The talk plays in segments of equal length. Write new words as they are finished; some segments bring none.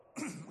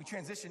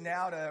transition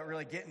now to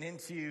really getting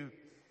into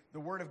the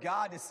Word of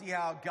God to see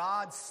how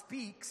God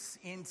speaks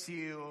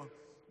into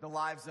the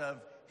lives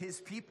of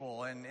His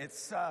people. And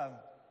it's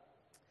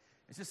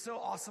just so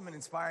awesome and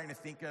inspiring to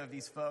think of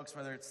these folks,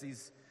 whether it's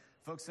these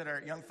folks that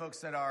are young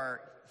folks that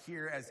are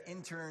here as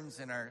interns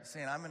and are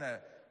saying, I'm going to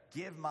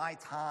give my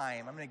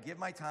time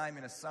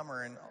in a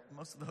summer, and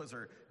most of those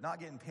are not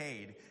getting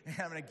paid, and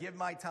I'm going to give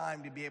my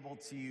time to be able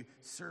to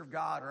serve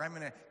God, or I'm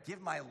going to give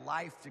my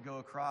life to go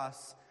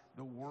across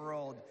the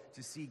world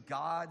to see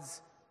God's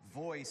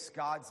voice,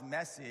 God's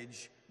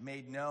message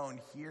made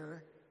known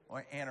here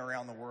and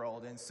around the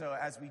world. And so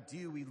as we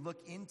do, we look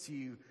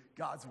into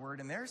God's Word,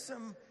 and there's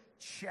some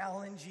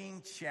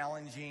challenging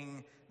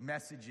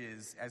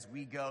messages as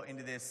we go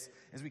into this,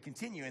 as we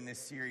continue in this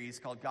series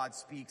called God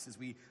Speaks, as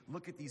we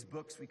look at these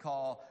books we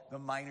call the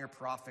Minor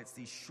Prophets,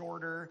 these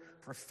shorter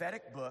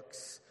prophetic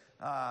books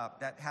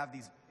that have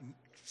these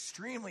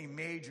extremely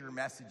major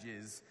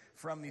messages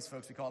from these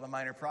folks we call the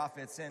Minor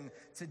Prophets. And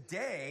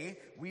today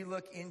we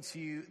look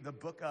into the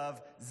book of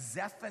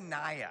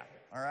Zephaniah,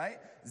 all right?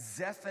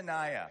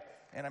 Zephaniah.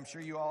 And I'm sure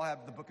you all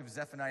have the book of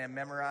Zephaniah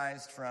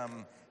memorized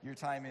from your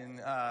time in,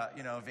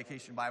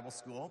 Vacation Bible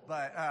School.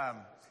 But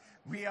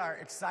we are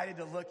excited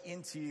to look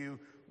into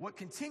what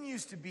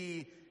continues to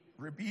be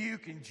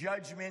rebuke and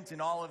judgment in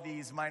all of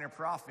these minor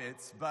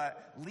prophets,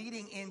 but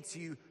leading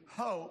into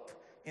hope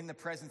in the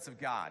presence of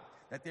God.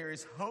 That there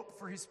is hope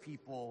for His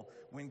people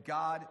when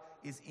God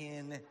is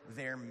in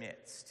their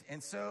midst.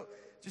 And so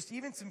just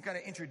even some kind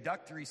of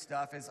introductory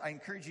stuff, as I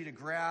encourage you to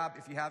grab,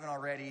 if you haven't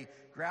already,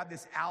 grab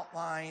this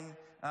outline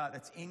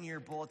that's in your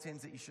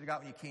bulletins that you should have got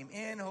when you came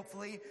in,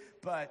 hopefully.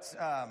 But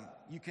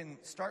you can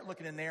start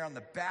looking in there on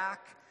the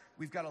back.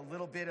 We've got a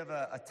little bit of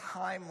a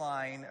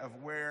timeline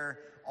of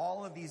where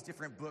all of these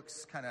different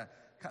books kind of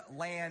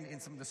land in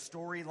some of the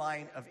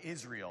storyline of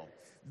Israel.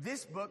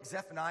 This book,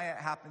 Zephaniah,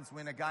 happens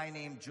when a guy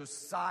named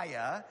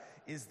Josiah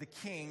is the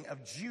king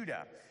of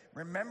Judah.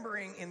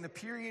 Remembering in the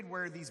period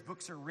where these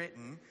books are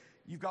written,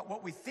 you've got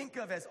what we think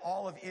of as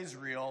all of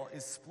Israel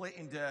is split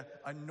into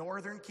a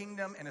northern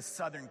kingdom and a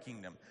southern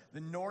kingdom.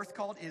 The north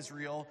called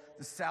Israel,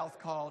 the south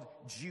called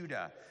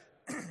Judah.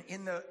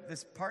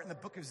 This part in the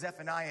book of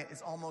Zephaniah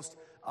is almost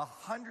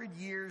 100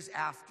 years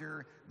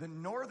after the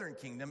northern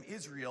kingdom,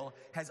 Israel,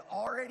 has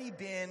already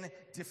been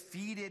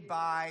defeated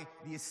by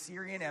the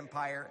Assyrian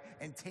Empire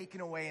and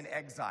taken away in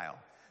exile.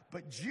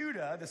 But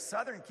Judah, the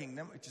southern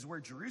kingdom, which is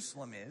where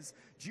Jerusalem is,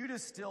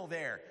 Judah's still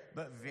there,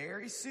 but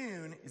very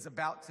soon is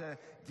about to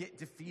get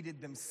defeated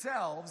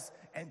themselves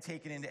and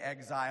taken into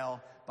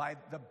exile by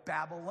the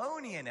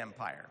Babylonian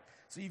Empire.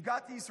 So you've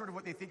got these sort of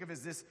what they think of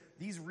as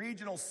these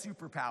regional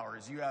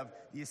superpowers. You have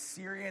the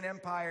Assyrian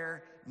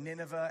Empire,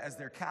 Nineveh as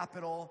their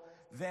capital.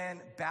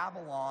 Then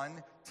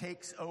Babylon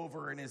takes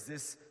over and is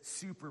this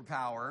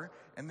superpower.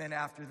 And then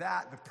after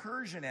that, the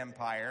Persian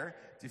Empire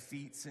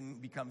defeats and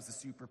becomes the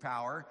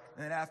superpower.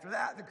 And then after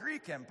that, the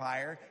Greek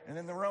Empire, and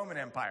then the Roman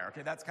Empire.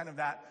 Okay, that's kind of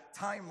that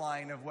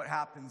timeline of what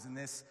happens in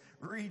this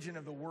region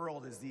of the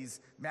world is these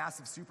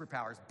massive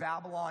superpowers.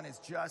 Babylon is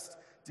just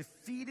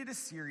defeated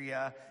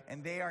Assyria,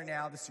 and they are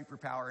now the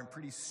superpower, and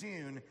pretty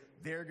soon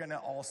they're going to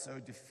also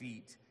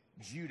defeat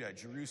Judah,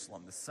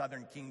 Jerusalem, the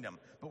southern kingdom.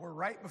 But we're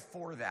right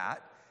before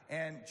that,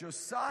 and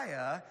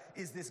Josiah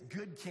is this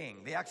good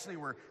king. They actually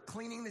were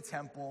cleaning the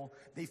temple.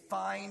 They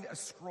find a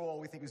scroll,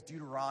 we think it was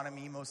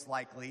Deuteronomy most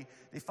likely.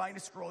 They find a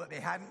scroll that they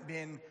hadn't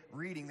been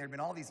reading. There had been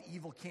all these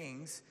evil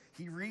kings.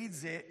 He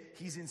reads it,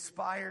 he's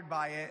inspired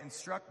by it and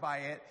struck by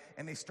it,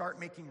 and they start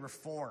making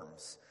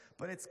reforms.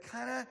 But it's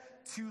kind of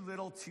too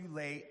little, too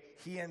late.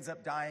 He ends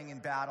up dying in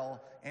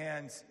battle,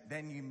 and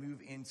then you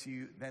move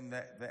into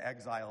the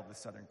exile of the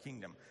southern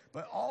kingdom.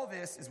 But all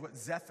this is what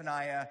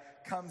Zephaniah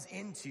comes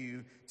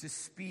into to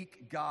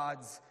speak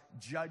God's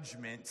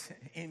judgment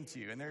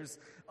into. And there's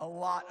a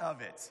lot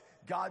of it.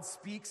 God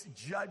speaks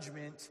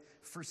judgment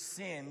for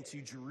sin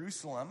to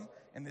Jerusalem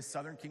and the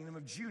southern kingdom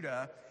of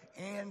Judah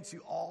and to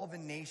all the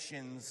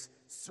nations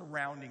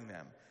surrounding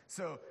them.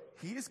 So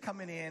He is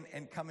coming in.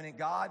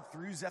 God,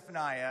 through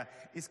Zephaniah,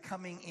 is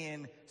coming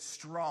in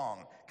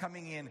strong,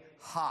 coming in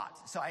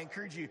hot. So I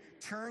encourage you,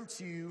 turn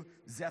to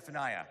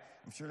Zephaniah.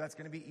 I'm sure that's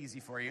going to be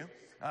easy for you.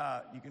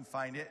 You can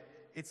find it.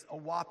 It's a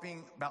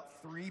whopping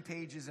about 3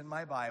 pages in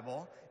my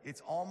Bible.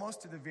 It's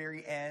almost to the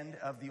very end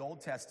of the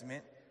Old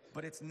Testament,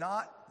 but it's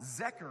not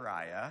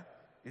Zechariah,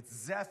 it's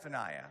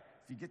Zephaniah.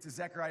 If you get to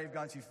Zechariah, you've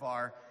gone too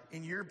far.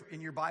 In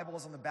your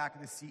Bibles on the back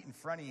of the seat in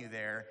front of you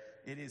there,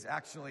 it is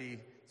actually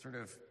sort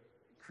of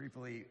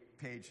creepily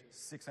page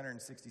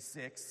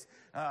 666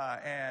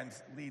 and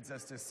leads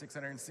us to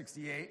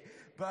 668.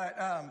 But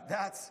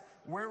that's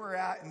where we're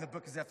at in the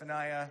book of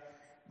Zephaniah.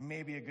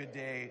 Maybe a good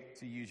day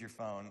to use your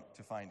phone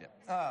to find it.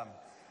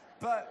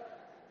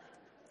 But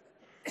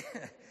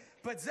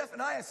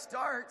Zephaniah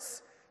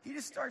starts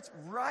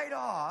right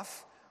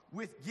off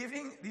with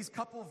giving these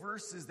couple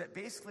verses that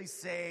basically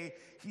say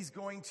he's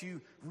going to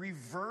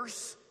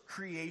reverse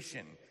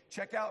creation.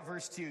 Check out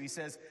verse 2. He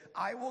says,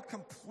 I will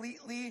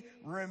completely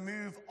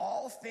remove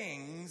all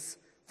things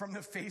from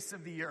the face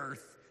of the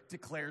earth,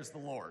 declares the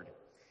Lord.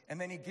 And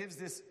then he gives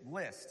this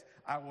list.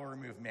 I will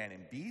remove man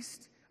and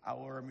beast. I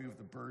will remove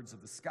the birds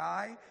of the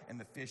sky and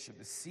the fish of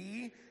the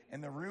sea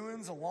and the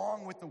ruins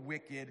along with the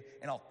wicked,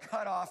 and I'll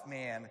cut off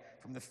man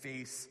from the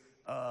face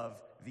of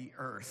the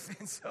earth.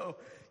 And so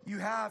you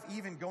have,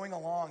 even going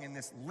along in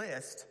this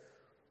list,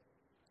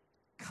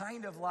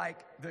 kind of like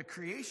the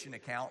creation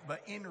account,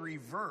 but in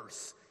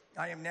reverse.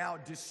 I am now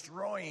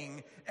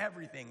destroying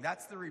everything.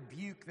 That's the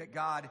rebuke that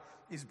God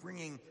is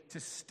bringing to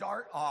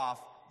start off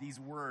these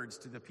words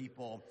to the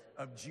people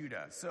of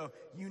Judah. So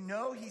you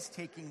know he's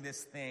taking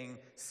this thing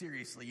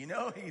seriously. You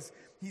know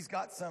he's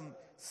got some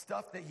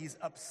stuff that he's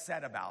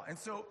upset about. And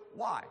so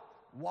why?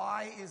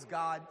 Why is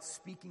God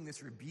speaking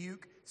this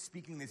rebuke,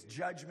 speaking this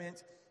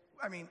judgment?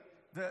 I mean,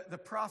 the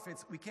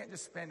prophets, we can't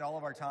just spend all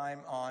of our time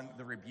on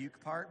the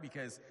rebuke part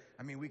because,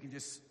 we can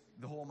just,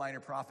 the whole minor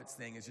prophets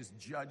thing is just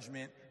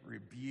judgment,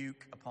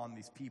 rebuke upon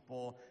these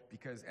people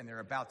and they're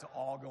about to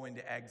all go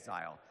into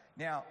exile.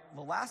 Now,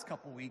 the last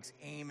couple weeks,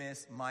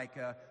 Amos,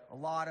 Micah, a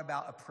lot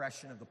about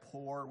oppression of the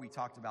poor. We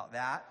talked about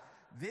that.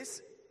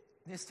 This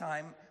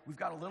time, we've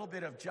got a little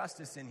bit of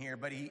justice in here,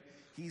 but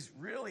he's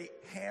really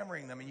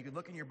hammering them. And you can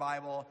look in your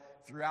Bible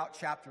throughout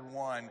chapter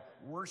 1,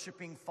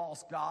 worshiping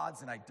false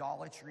gods and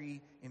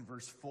idolatry in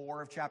verse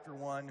 4 of chapter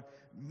 1,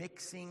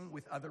 mixing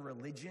with other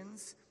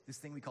religions, this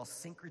thing we call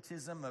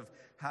syncretism of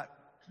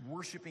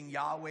worshiping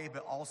Yahweh,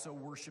 but also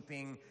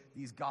worshiping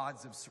these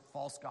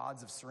false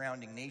gods of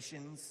surrounding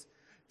nations.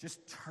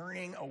 Just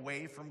turning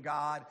away from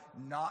God,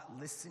 not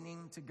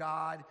listening to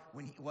God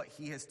what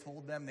he has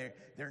told them.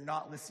 They're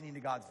not listening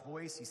to God's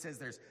voice. He says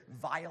there's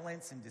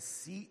violence and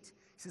deceit.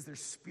 He says their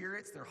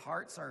spirits, their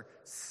hearts are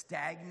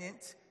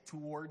stagnant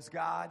towards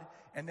God.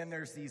 And then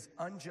there's these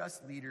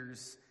unjust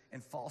leaders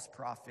and false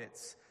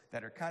prophets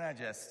that are kind of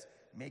just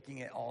making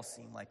it all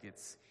seem like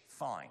it's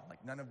fine.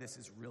 Like none of this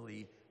is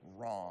really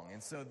wrong.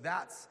 And so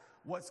that's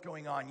what's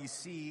going on. You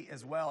see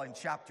as well in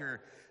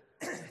chapter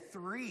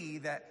 3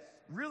 that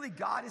really,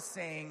 God is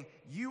saying,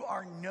 you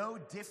are no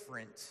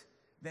different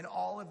than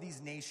all of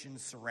these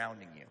nations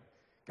surrounding you.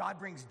 God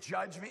brings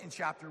judgment in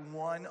chapter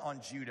 1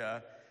 on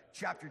Judah.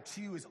 Chapter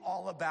 2 is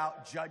all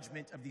about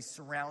judgment of these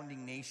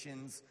surrounding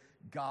nations,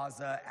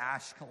 Gaza,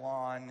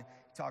 Ashkelon. He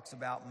talks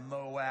about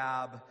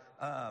Moab,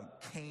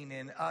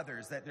 Canaan,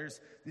 others, that there's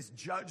this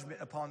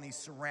judgment upon these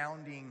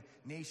surrounding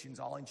nations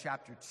all in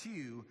chapter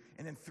 2.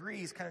 And then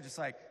 3 is kind of just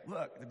like,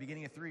 look, at the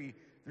beginning of 3,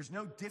 there's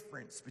no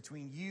difference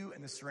between you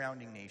and the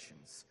surrounding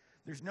nations.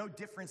 There's no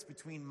difference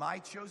between my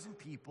chosen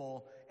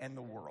people and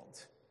the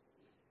world,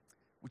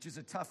 which is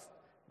a tough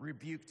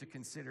rebuke to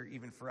consider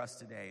even for us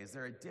today. Is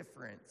there a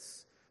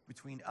difference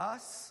between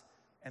us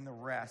and the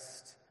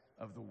rest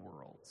of the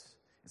world?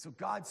 And so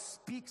God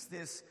speaks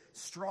this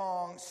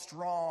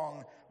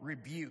strong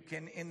rebuke.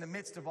 And in the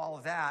midst of all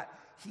of that,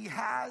 he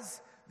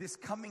has this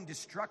coming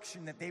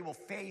destruction that they will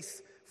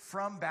face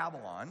from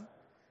Babylon.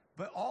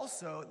 But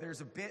also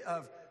there's a bit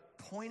of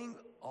pointing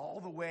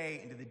all the way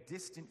into the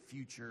distant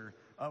future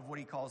of what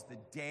he calls the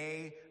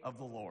day of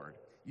the Lord.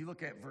 You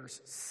look at verse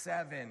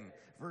 7,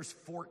 verse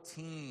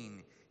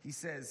 14. He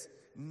says,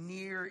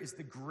 near is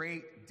the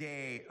great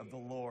day of the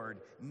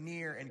Lord,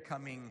 near and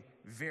coming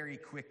very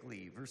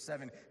quickly. Verse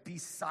 7, be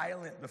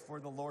silent before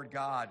the Lord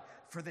God,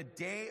 for the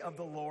day of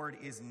the Lord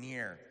is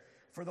near.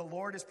 For the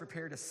Lord has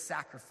prepared a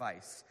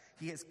sacrifice.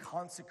 He has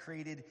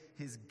consecrated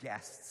his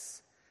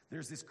guests.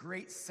 There's this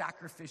great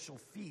sacrificial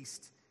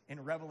feast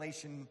in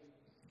Revelation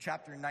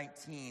chapter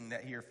 19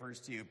 that he refers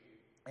to.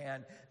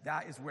 And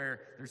that is where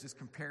there's this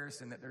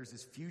comparison that there's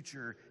this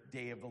future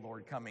day of the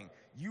Lord coming.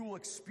 You will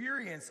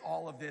experience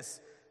all of this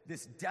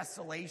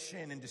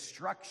desolation and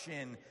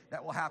destruction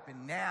that will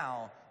happen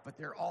now, but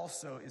there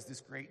also is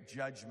this great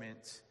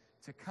judgment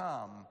to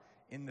come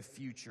in the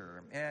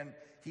future. And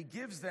he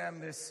gives them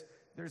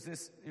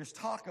there's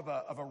talk of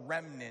a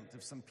remnant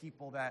of some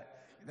people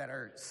that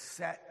are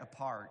set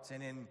apart.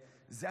 And in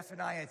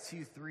Zephaniah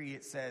 2:3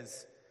 it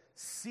says,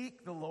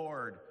 seek the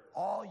Lord,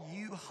 all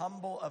you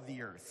humble of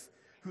the earth,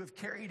 who have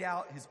carried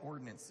out his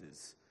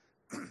ordinances.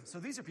 So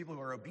these are people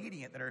who are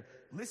obedient, that are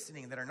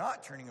listening, that are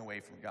not turning away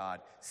from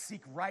God.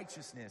 Seek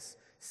righteousness,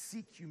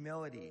 seek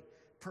humility.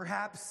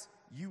 Perhaps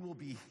you will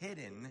be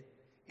hidden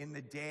in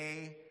the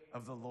day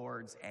of the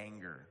Lord's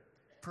anger.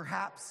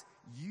 Perhaps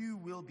you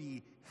will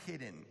be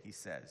hidden, he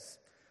says.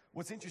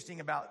 What's interesting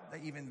about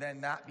even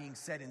then that being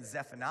said in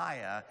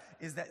Zephaniah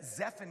is that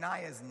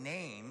Zephaniah's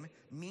name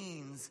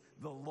means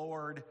the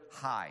Lord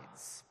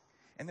hides.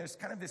 And there's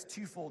kind of this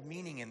twofold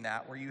meaning in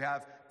that, where you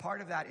have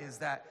part of that is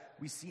that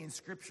we see in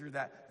Scripture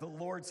that the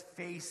Lord's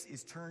face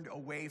is turned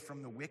away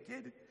from the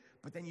wicked,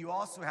 but then you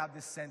also have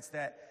this sense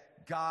that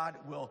God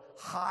will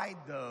hide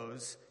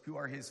those who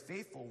are his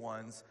faithful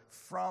ones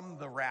from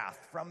the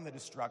wrath, from the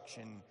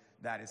destruction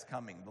that is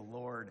coming. The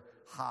Lord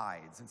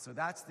hides. And so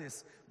that's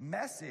this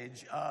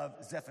message of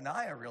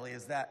Zephaniah, really,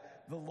 is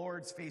that the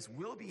Lord's face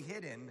will be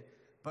hidden,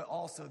 but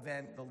also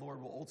then the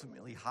Lord will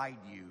ultimately hide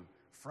you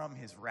from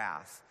his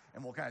wrath.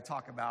 And we'll kind of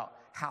talk about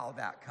how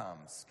that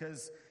comes.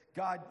 Because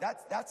God,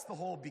 that's the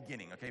whole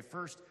beginning, okay?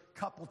 First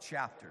couple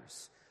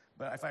chapters.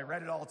 But if I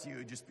read it all to you, it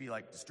would just be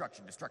like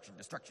destruction, destruction,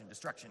 destruction,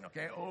 destruction,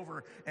 okay?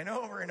 Over and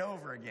over and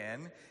over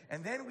again.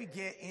 And then we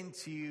get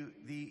into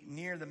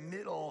near the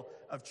middle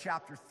of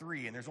chapter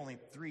 3, and there's only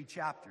 3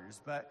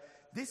 chapters. But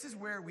this is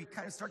where we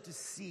kind of start to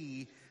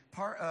see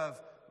part of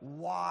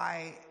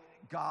why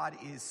God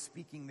is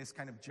speaking this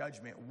kind of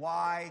judgment.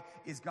 Why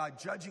is God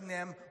judging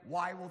them?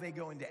 Why will they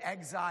go into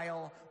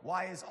exile?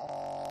 Why is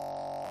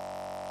all...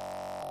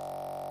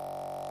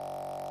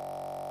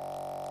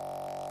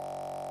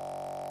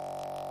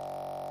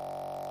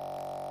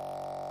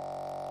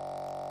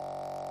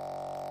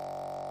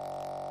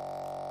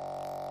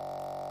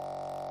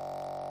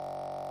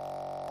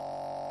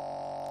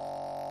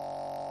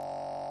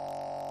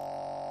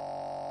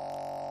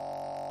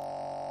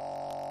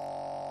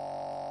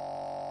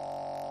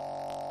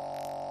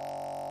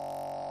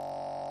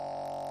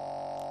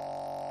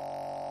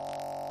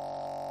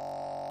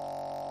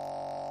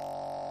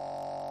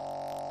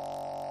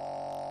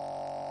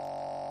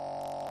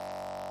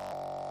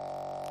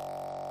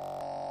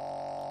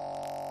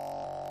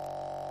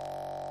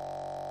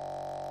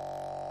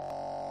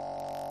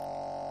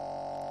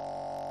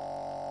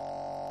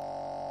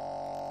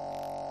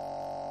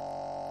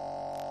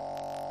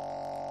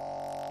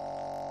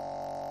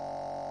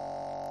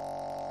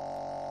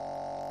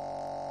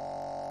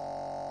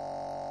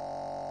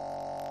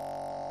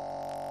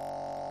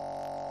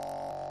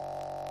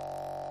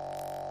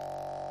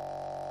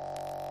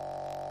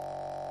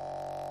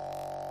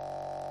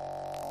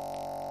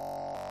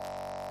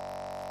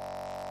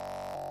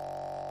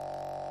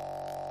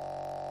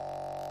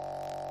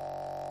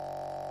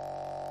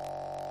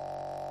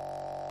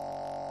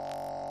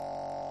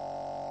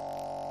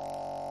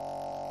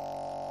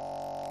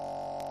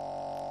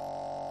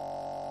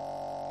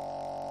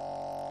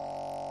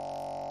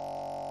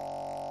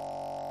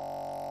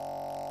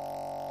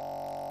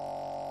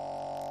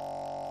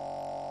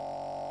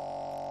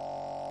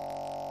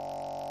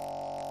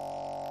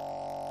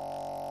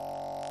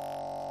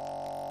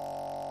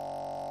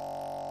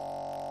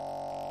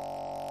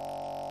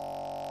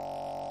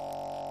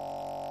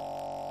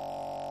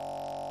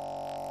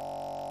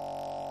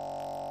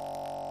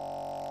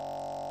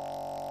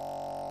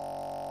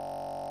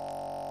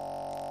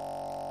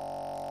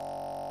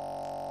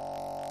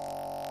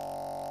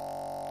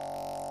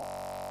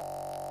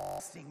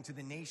 to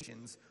the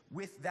nations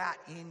with that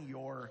in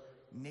your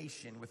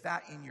nation, with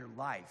that in your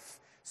life.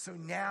 So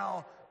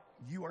now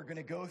you are going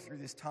to go through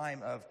this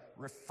time of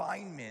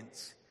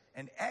refinement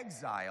and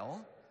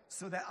exile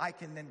so that I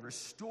can then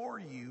restore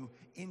you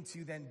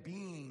into then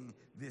being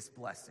this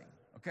blessing.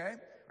 Okay?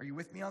 Are you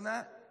with me on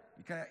that?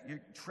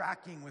 You're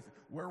tracking with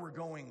where we're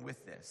going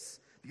with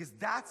this. Because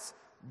that's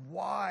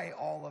why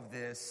all of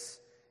this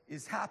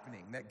is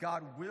happening, that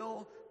God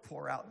will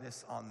pour out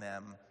this on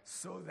them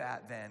so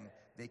that then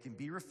they can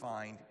be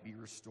refined, be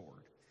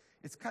restored.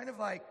 It's kind of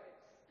like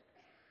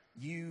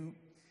you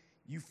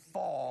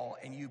fall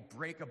and you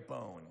break a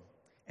bone,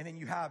 and then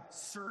you have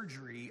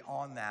surgery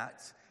on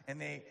that,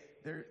 and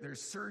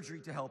there's surgery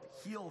to help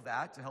heal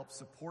that, to help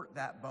support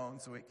that bone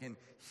so it can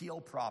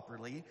heal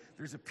properly.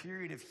 There's a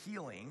period of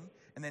healing,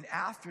 and then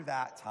after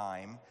that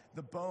time,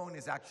 the bone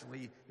is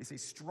actually, they say,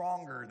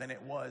 stronger than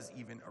it was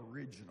even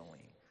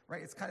originally,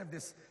 right? It's kind of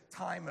this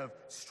time of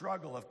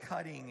struggle, of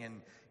cutting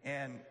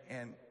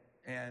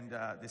and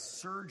this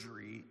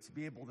surgery to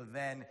be able to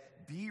then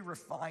be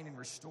refined and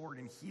restored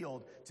and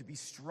healed to be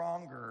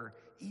stronger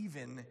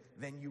even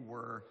than you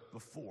were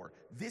before.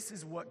 This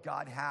is what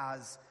God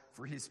has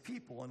for his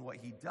people and what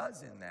he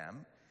does in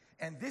them.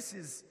 And this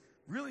is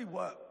really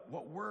what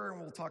we're,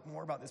 and we'll talk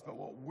more about this, but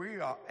what we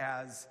are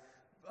as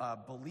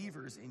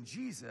believers in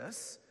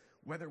Jesus,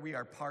 whether we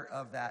are part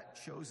of that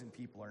chosen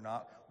people or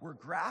not, we're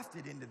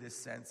grafted into this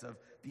sense of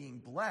being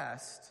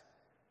blessed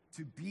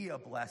to be a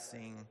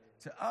blessing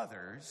to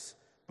others.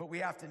 But we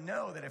have to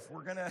know that if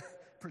we're going to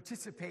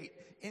participate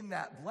in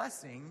that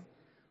blessing,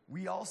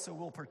 we also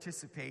will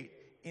participate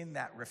in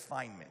that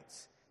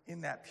refinement,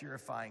 in that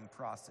purifying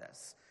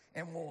process.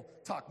 And we'll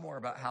talk more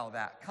about how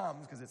that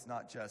comes, because it's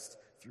not just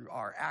through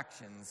our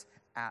actions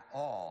at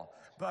all.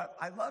 But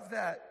I love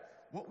that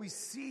what we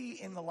see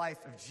in the life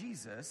of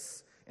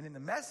Jesus and in the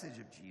message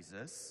of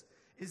Jesus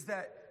is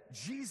that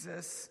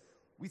Jesus,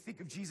 we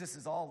think of Jesus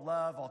as all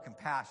love, all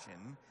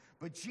compassion,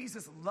 but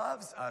Jesus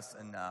loves us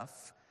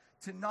enough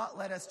to not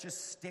let us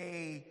just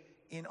stay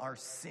in our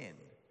sin,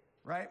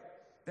 right?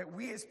 That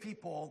we as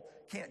people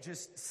can't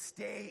just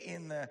stay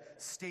in the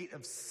state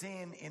of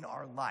sin in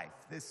our life.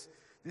 This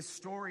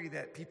story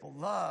that people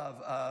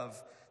love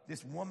of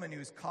this woman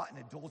who's caught in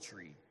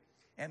adultery,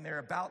 and they're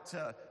about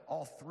to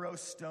all throw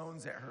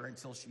stones at her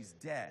until she's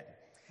dead.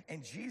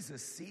 And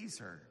Jesus sees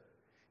her.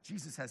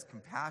 Jesus has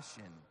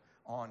compassion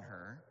on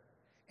her,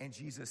 and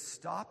Jesus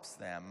stops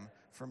them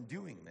from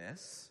doing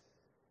this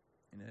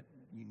in a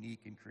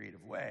unique and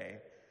creative way.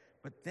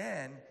 But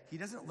then he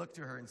doesn't look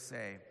to her and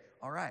say,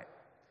 all right,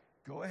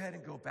 go ahead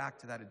and go back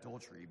to that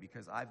adultery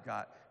because I've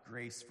got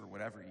grace for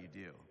whatever you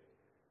do.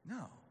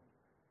 No.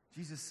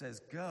 Jesus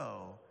says,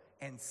 go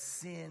and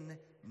sin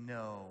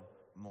no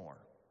more.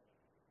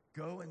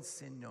 Go and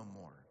sin no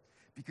more.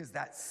 Because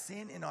that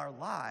sin in our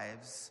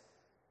lives,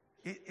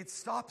 it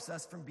stops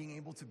us from being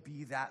able to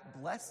be that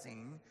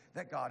blessing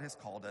that God has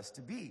called us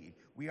to be.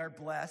 We are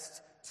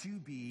blessed to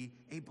be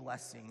a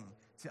blessing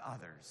to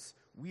others.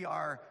 We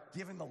are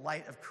given the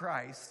light of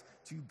Christ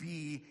to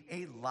be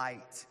a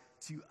light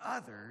to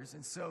others.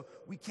 And so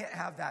we can't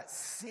have that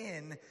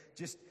sin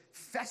just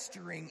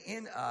festering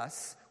in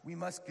us. We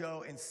must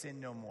go and sin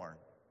no more.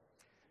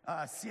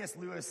 C.S.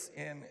 Lewis,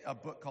 in a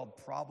book called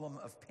Problem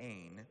of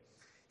Pain,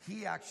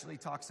 he actually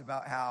talks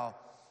about how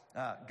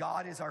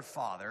God is our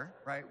Father,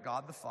 right?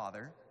 God the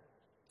Father.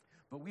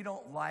 But we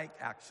don't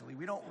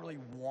really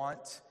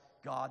want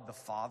God the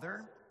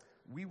Father.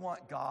 We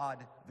want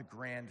God the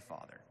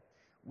Grandfather.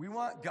 We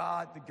want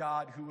God, the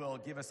God who will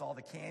give us all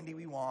the candy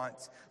we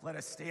want, let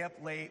us stay up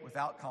late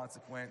without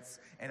consequence,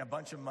 and a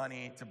bunch of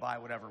money to buy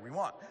whatever we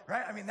want,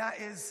 right? I mean,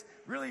 that is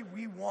really,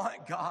 we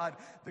want God,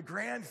 the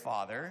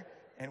Grandfather,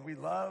 and we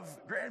love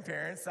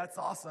grandparents. That's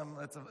awesome.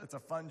 It's a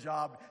fun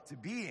job to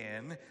be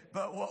in.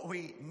 But what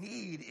we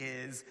need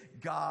is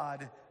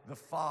God, the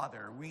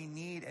Father. We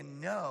need and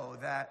know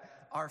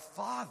that our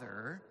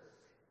Father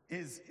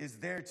is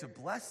there to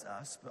bless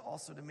us, but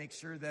also to make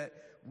sure that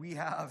we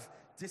have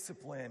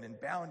discipline and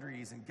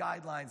boundaries and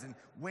guidelines and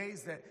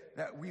ways that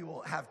we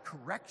will have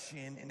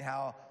correction in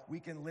how we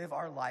can live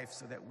our life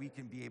so that we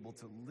can be able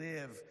to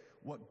live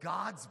what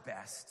God's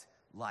best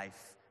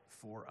life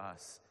for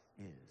us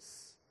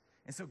is.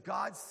 And so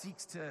God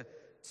seeks to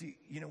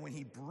when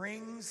he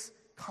brings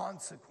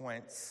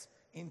consequence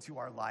into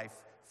our life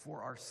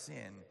for our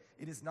sin,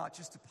 it is not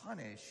just to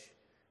punish,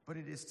 but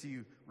it is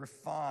to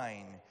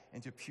refine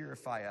and to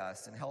purify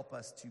us and help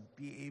us to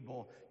be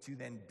able to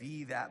then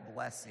be that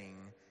blessing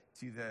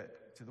to the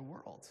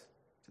world.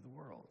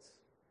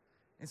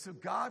 And so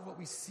God, what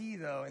we see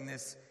though in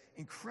this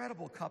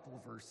incredible couple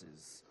of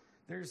verses,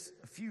 there's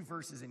a few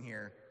verses in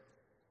here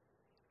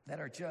that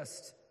are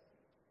just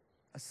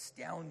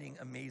astounding,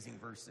 amazing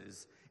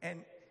verses.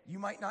 And you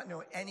might not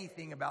know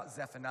anything about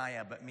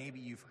Zephaniah, but maybe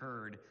you've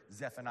heard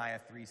Zephaniah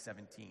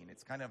 3:17.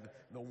 It's kind of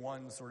the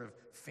one sort of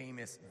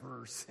famous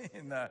verse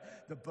in the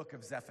book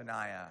of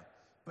Zephaniah.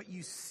 But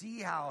you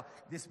see how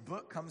this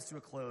book comes to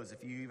a close.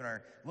 If you even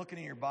are looking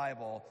in your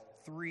Bible,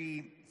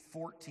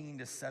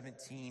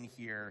 3:14-17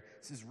 here.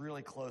 This is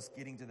really close,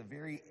 getting to the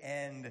very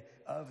end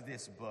of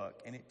this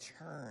book. And it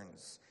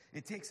turns.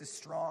 It takes a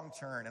strong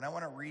turn. And I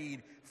want to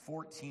read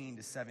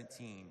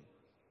 14-17.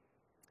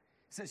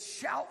 It says,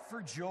 "Shout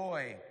for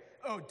joy,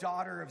 O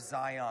daughter of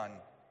Zion.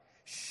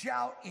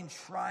 Shout in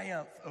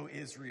triumph, O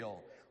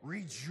Israel.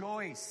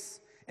 Rejoice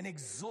and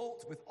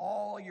exult with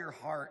all your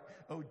heart,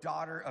 O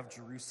daughter of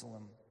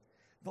Jerusalem.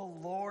 The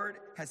Lord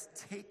has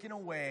taken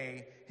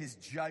away his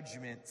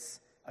judgments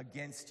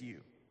against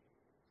you."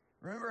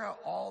 Remember how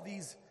all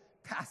these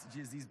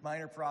passages, these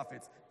minor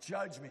prophets,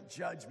 judgment,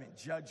 judgment,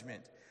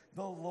 judgment.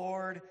 The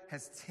Lord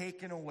has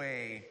taken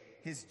away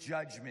his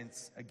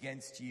judgments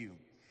against you.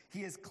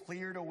 He has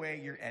cleared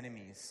away your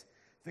enemies.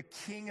 The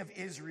King of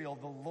Israel,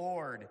 the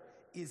Lord,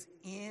 is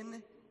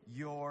in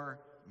your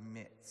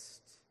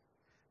midst.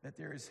 That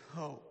there is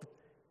hope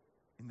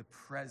in the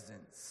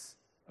presence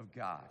of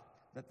God.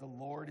 That the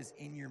Lord is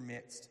in your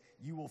midst.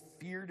 You will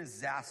fear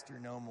disaster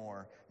no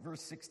more.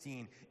 Verse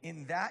 16,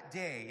 "In that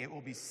day it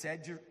will be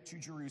said to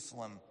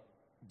Jerusalem,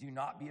 do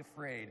not be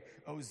afraid,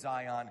 O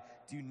Zion,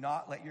 do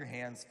not let your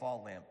hands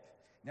fall limp."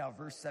 Now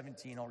verse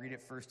 17, I'll read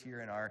it first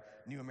here in our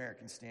New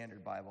American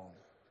Standard Bible.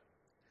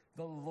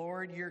 "The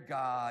Lord your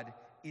God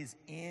is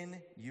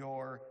in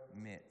your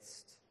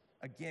midst."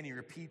 Again, he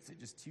repeats it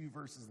just 2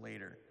 verses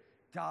later.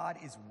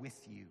 God is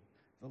with you.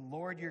 The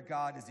Lord your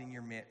God is in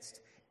your midst,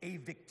 a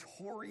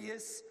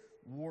victorious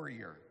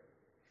warrior.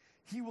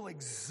 He will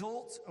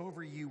exult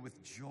over you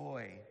with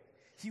joy.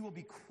 He will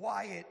be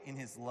quiet in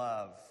his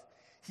love.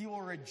 He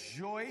will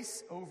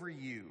rejoice over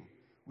you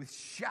with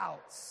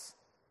shouts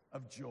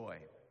of joy.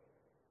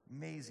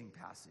 Amazing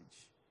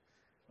passage.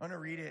 I'm going to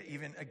read it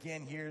even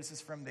again here. This is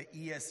from the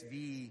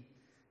ESV.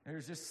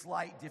 There's just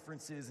slight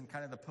differences in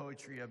kind of the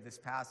poetry of this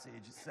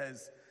passage. It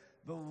says,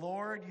 "The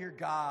Lord your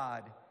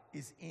God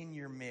is in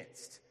your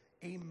midst,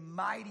 a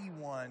mighty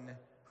one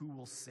who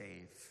will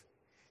save.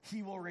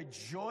 He will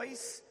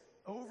rejoice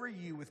over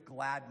you with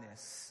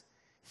gladness.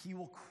 He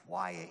will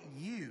quiet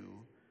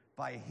you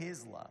by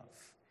his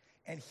love,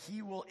 and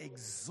he will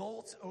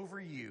exult over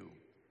you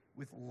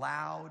with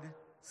loud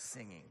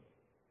singing."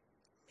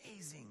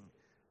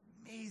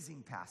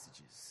 Amazing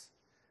passages.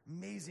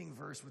 Amazing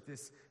verse with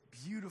this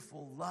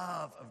beautiful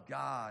love of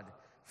God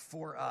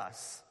for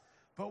us.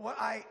 But what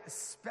I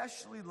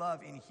especially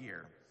love in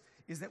here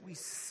is that we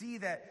see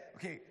that,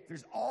 okay,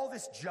 there's all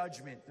this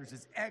judgment, there's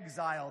this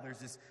exile, there's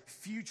this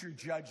future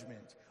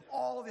judgment,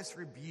 all this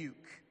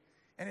rebuke,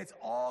 and it's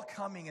all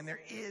coming, and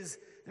there's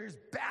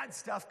bad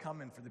stuff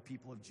coming for the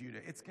people of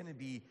Judah. It's going to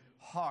be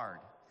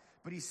hard.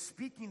 But he's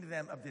speaking to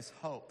them of this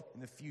hope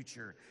in the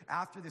future.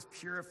 After this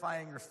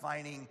purifying,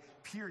 refining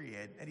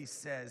period, that he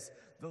says,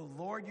 "The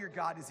Lord your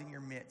God is in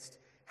your midst.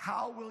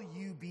 How will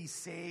you be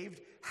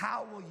saved?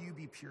 How will you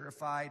be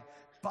purified?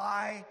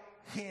 By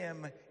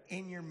him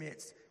in your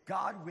midst,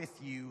 God with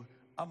you,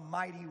 a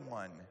mighty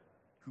one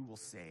who will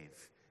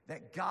save.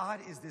 That God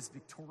is this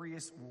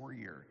victorious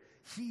warrior.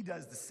 He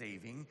does the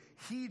saving.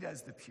 He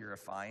does the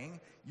purifying.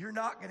 You're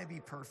not going to be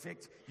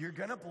perfect. You're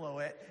going to blow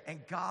it.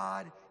 And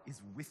God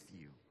is with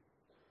you.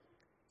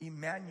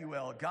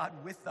 Emmanuel,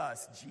 God with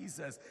us,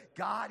 Jesus.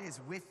 God is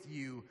with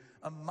you,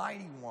 a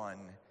mighty one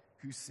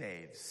who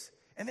saves.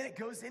 And then it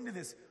goes into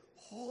this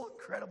whole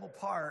incredible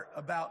part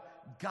about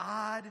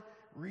God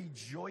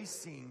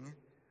rejoicing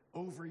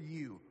over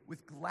you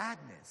with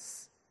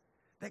gladness.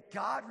 That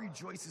God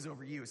rejoices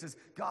over you. It says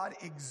God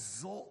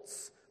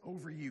exults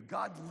over you.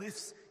 God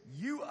lifts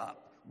you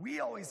up.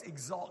 We always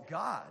exalt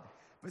God,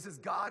 but it says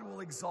God will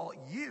exalt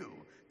you.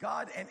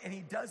 God, and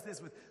he does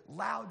this with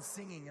loud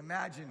singing.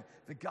 Imagine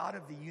the God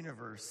of the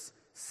universe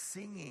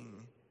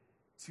singing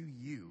to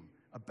you,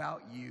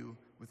 about you,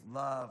 with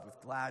love,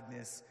 with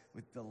gladness,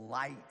 with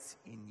delight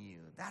in you.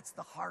 That's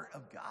the heart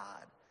of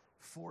God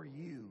for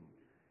you.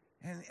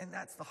 And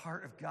that's the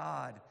heart of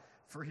God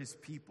for his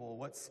people.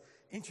 What's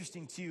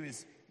interesting too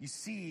is you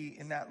see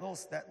in that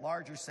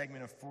larger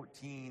segment of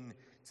 14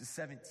 to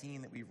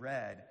 17 that we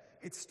read,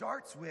 it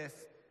starts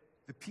with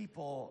the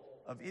people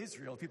of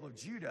Israel, people of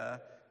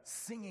Judah,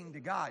 singing to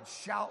God.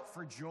 Shout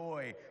for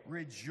joy,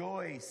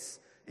 rejoice,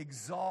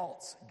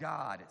 exalt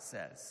God, it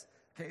says.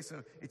 Okay,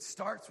 so it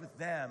starts with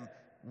them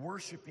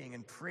worshiping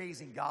and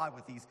praising God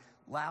with these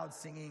loud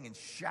singing and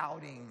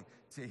shouting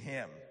to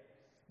him.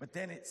 But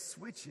then it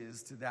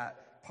switches to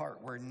that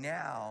part where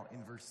now,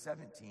 in verse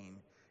 17,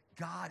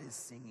 God is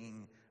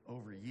singing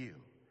over you.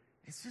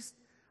 It's just,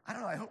 I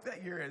don't know, I hope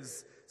that you're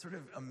as sort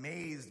of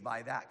amazed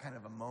by that kind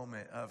of a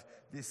moment of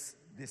this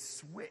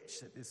switch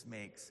that this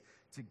makes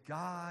to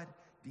God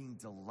being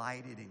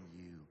delighted in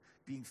you,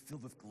 being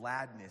filled with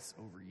gladness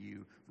over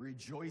you,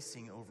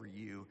 rejoicing over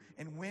you.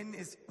 And when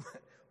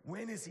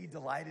is he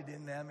delighted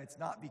in them? It's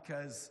not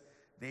because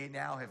they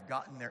now have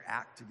gotten their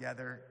act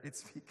together.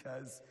 It's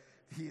because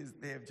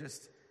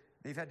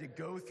they've had to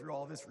go through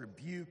all this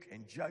rebuke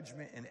and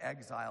judgment and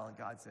exile. And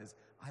God says,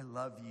 I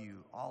love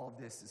you. All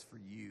of this is for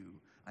you.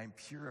 I'm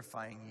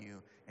purifying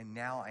you. And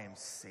now I am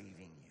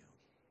saving you.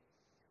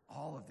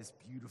 All of this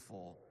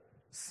beautiful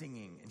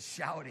singing and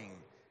shouting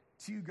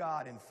to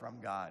God and from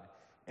God.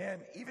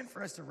 And even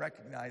for us to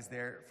recognize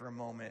there for a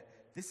moment,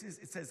 it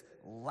says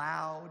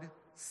loud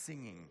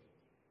singing.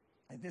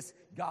 And this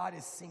God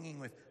is singing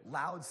with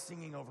loud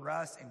singing over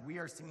us, and we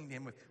are singing to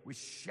him with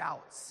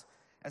shouts.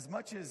 As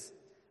much as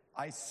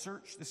I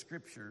search the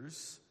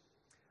scriptures,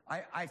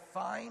 I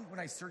find when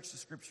I search the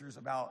scriptures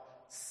about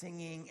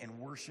singing and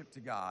worship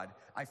to God,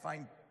 I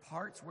find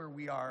parts where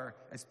we are,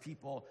 as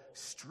people,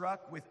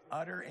 struck with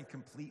utter and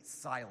complete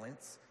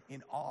silence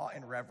in awe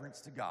and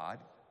reverence to God.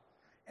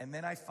 And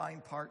then I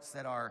find parts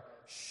that are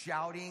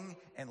shouting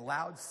and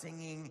loud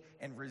singing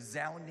and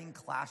resounding,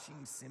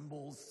 clashing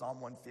cymbals,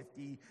 Psalm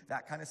 150,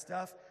 that kind of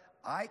stuff.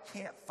 I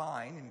can't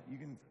find, and you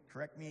can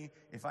correct me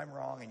if I'm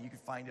wrong, and you can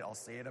find it, I'll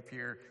say it up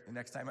here the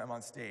next time I'm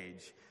on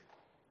stage.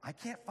 I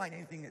can't find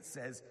anything that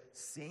says,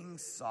 sing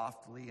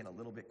softly and a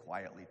little bit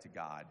quietly to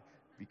God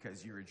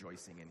because you're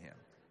rejoicing in him.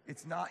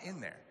 It's not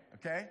in there,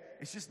 okay?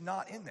 It's just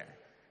not in there.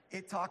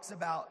 It talks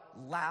about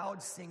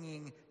loud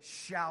singing,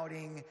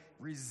 shouting,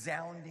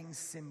 resounding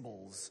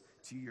cymbals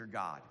to your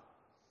God.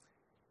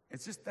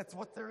 It's just, that's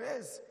what there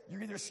is.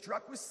 You're either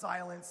struck with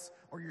silence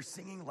or you're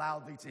singing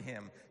loudly to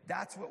him.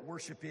 That's what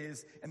worship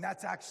is, and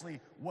that's actually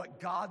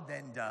what God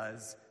then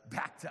does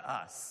back to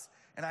us.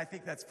 And I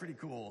think that's pretty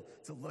cool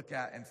to look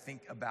at and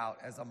think about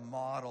as a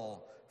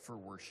model for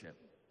worship.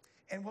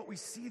 And what we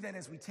see then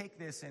as we take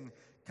this and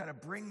kind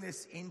of bring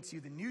this into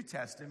the New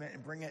Testament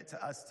and bring it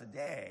to us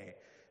today,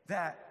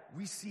 that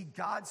we see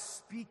God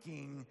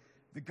speaking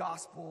the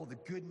gospel, the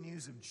good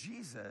news of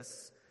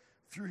Jesus,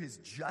 through his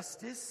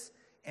justice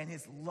and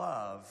his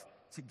love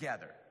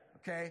together,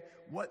 okay?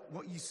 What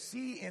you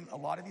see in a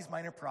lot of these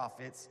minor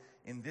prophets,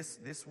 in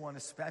this one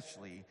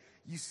especially,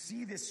 you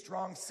see this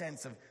strong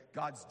sense of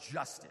God's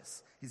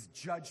justice, his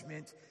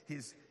judgment,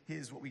 his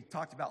what we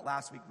talked about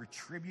last week,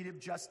 retributive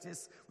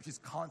justice, which is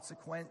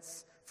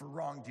consequence for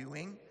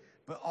wrongdoing,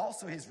 but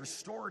also his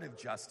restorative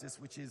justice,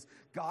 which is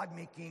God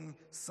making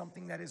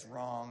something that is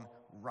wrong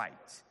right.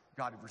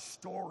 God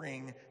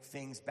restoring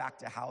things back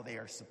to how they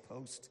are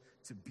supposed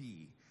to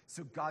be.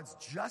 So God's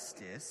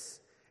justice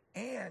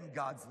and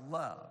God's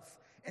love.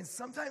 And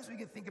sometimes we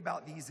can think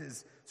about these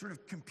as sort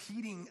of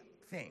competing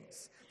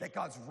things. That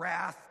God's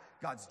wrath,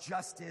 God's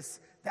justice,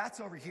 that's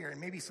over here.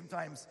 And maybe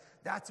sometimes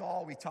that's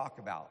all we talk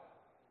about.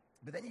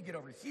 But then you get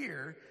over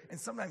here, and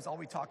sometimes all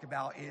we talk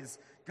about is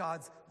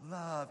God's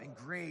love and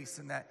grace,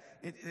 and that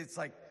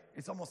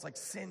it's almost like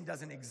sin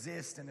doesn't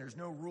exist and there's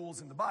no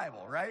rules in the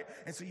Bible, right?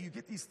 And so you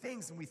get these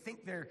things and we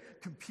think they're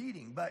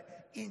competing.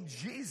 But in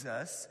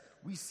Jesus,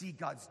 we see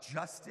God's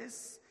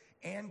justice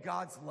and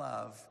God's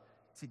love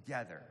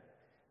together.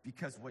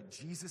 Because what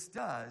Jesus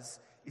does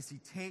is he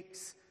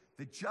takes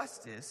the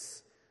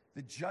justice,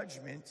 the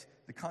judgment,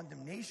 the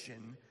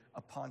condemnation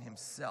upon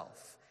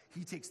himself.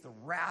 He takes the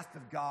wrath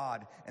of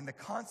God and the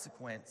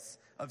consequence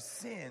of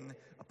sin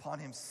upon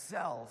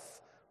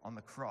himself on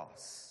the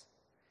cross.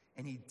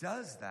 And he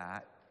does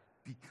that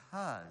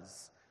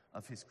because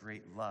of his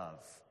great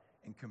love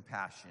and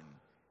compassion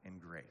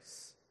and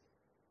grace.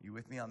 You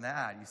with me on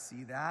that? You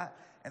see that?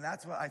 And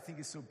that's what I think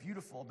is so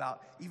beautiful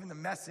about even the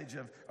message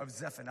of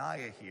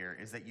Zephaniah here,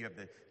 is that you have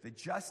the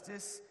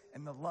justice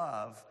and the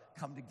love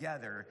come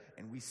together,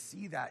 and we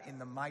see that in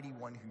the mighty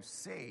one who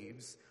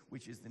saves,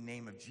 which is the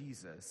name of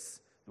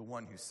Jesus, the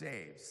one who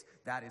saves.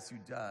 That is who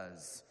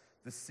does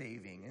the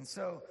saving. And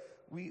so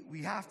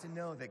we have to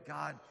know that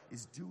God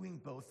is doing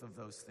both of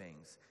those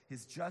things,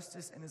 his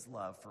justice and his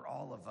love for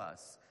all of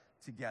us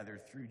together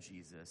through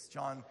Jesus.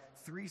 John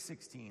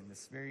 3:16,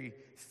 this very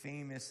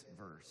famous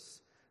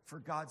verse. For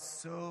God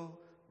so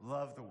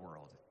loved the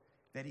world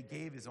that he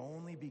gave his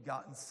only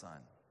begotten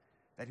Son,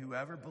 that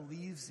whoever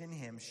believes in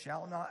him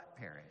shall not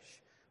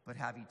perish, but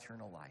have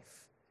eternal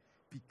life.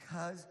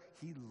 Because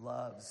he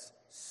loves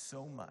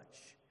so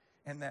much.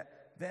 And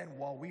that then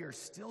while we are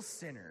still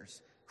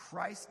sinners,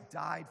 Christ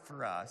died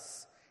for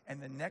us.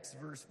 And the next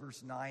verse,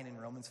 verse 9 in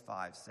Romans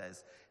 5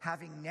 says,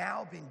 having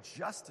now been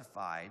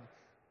justified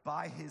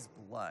by his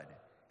blood.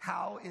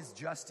 How is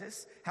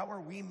justice? How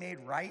are we made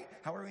right?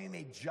 How are we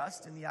made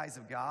just in the eyes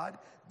of God?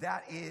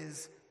 That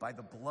is by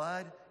the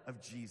blood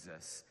of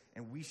Jesus.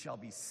 And we shall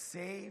be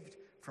saved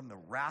from the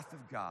wrath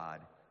of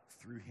God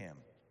through him.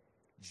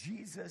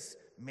 Jesus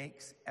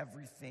makes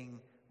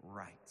everything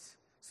right.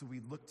 So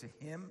we look to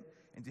him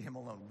and to him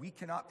alone. We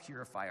cannot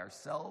purify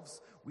ourselves.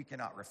 We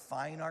cannot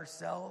refine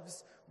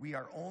ourselves. We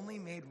are only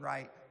made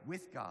right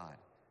with God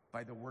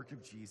by the work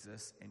of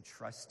Jesus and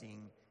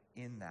trusting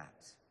in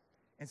that.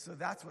 And so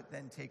that's what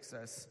then takes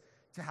us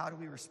to how do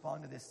we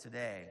respond to this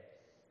today,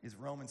 is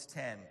Romans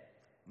 10,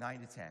 9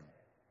 to 10.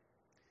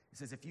 It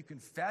says, if you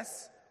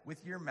confess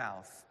with your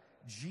mouth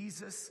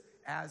Jesus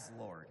as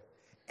Lord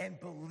and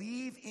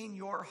believe in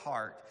your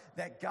heart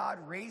that God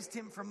raised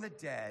him from the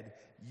dead,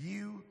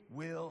 you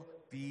will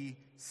be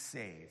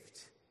saved.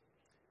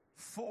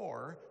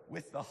 For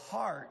with the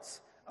heart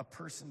a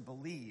person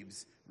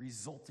believes,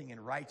 resulting in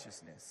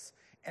righteousness,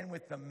 and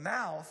with the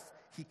mouth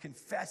he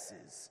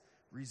confesses,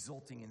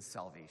 resulting in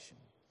salvation.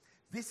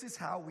 This is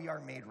how we are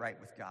made right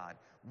with God.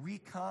 We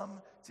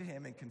come to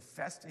him and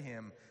confess to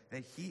him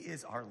that he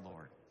is our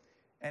Lord.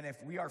 And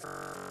if we are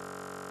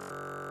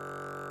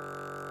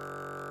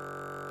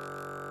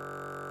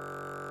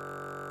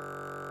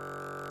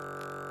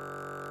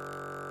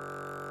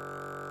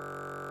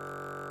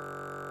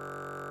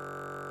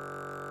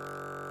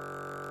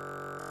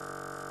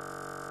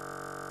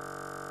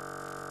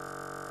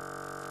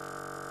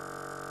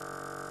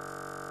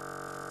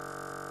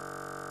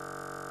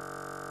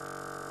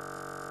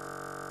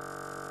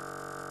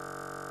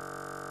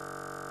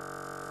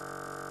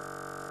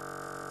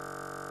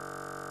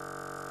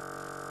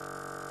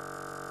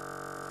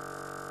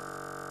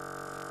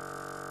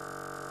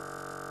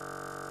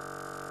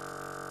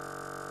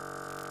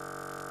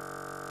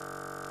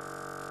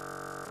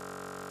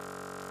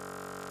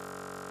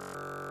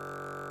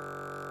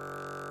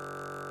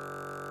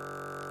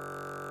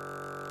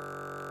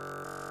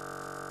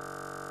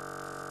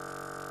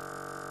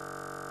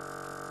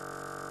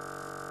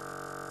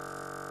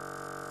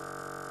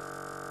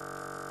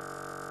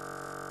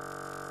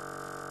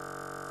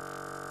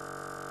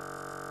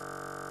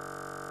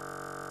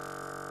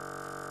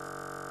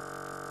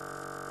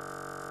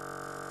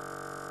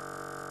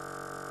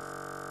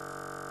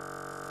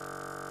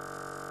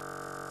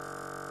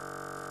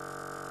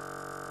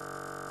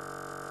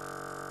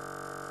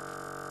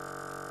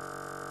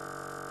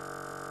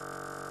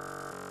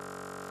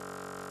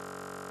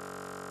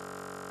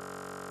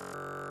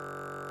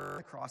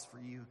cross for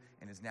you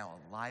and is now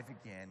alive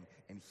again,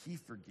 and he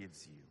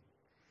forgives you.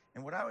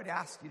 And what I would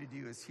ask you to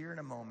do is, here in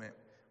a moment,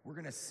 we're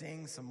going to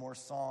sing some more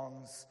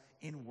songs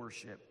in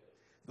worship.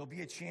 There'll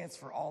be a chance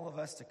for all of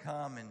us to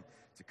come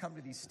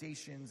to these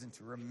stations and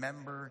to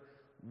remember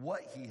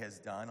what he has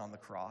done on the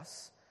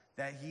cross,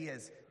 that he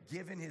has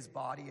given his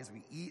body as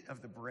we eat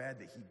of the bread,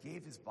 that he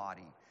gave his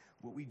body.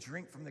 What we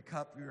drink from the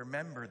cup, we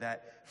remember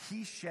that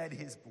he shed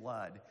his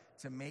blood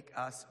to make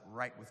us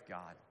right with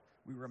God.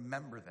 We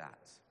remember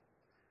that.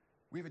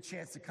 We have a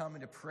chance to come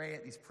and to pray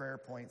at these prayer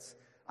points.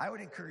 I would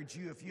encourage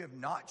you, if you have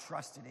not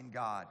trusted in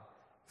God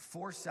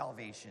for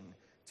salvation,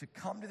 to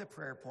come to the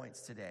prayer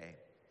points today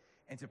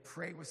and to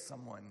pray with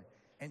someone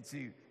and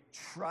to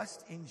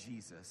trust in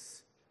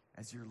Jesus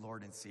as your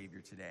Lord and Savior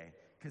today,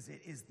 because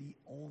it is the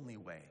only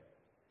way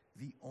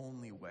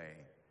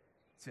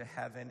to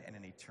heaven and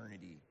an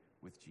eternity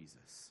with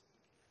Jesus.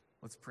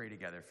 Let's pray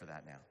together for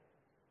that now.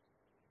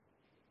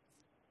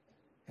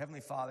 Heavenly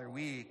Father,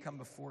 we come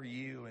before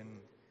you and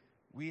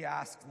we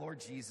ask, Lord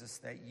Jesus,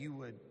 that you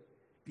would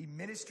be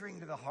ministering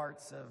to the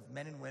hearts of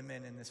men and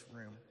women in this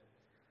room.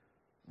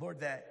 Lord,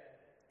 that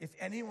if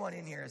anyone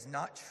in here has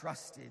not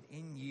trusted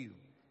in you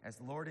as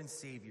Lord and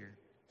Savior,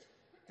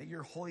 that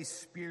your Holy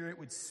Spirit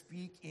would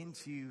speak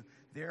into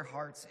their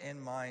hearts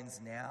and minds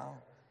now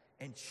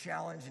and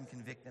challenge and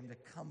convict them to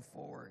come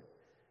forward,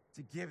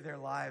 to give their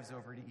lives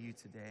over to you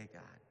today,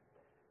 God.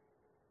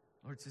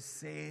 Lord, to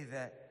say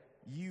that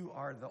you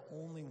are the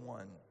only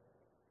one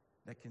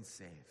that can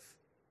save,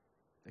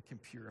 that can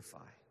purify,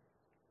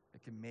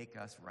 that can make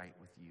us right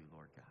with you,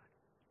 Lord God.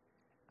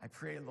 I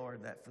pray,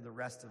 Lord, that for the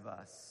rest of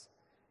us,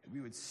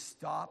 we would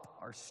stop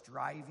our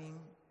striving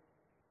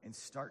and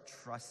start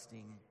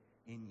trusting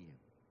in you.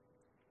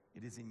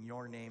 It is in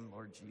your name,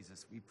 Lord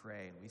Jesus, we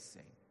pray and we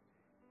sing.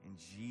 In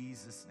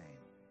Jesus'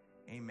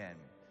 name, amen.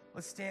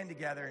 Let's stand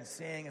together and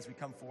sing as we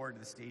come forward to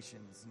the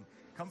stations and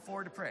come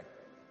forward to pray.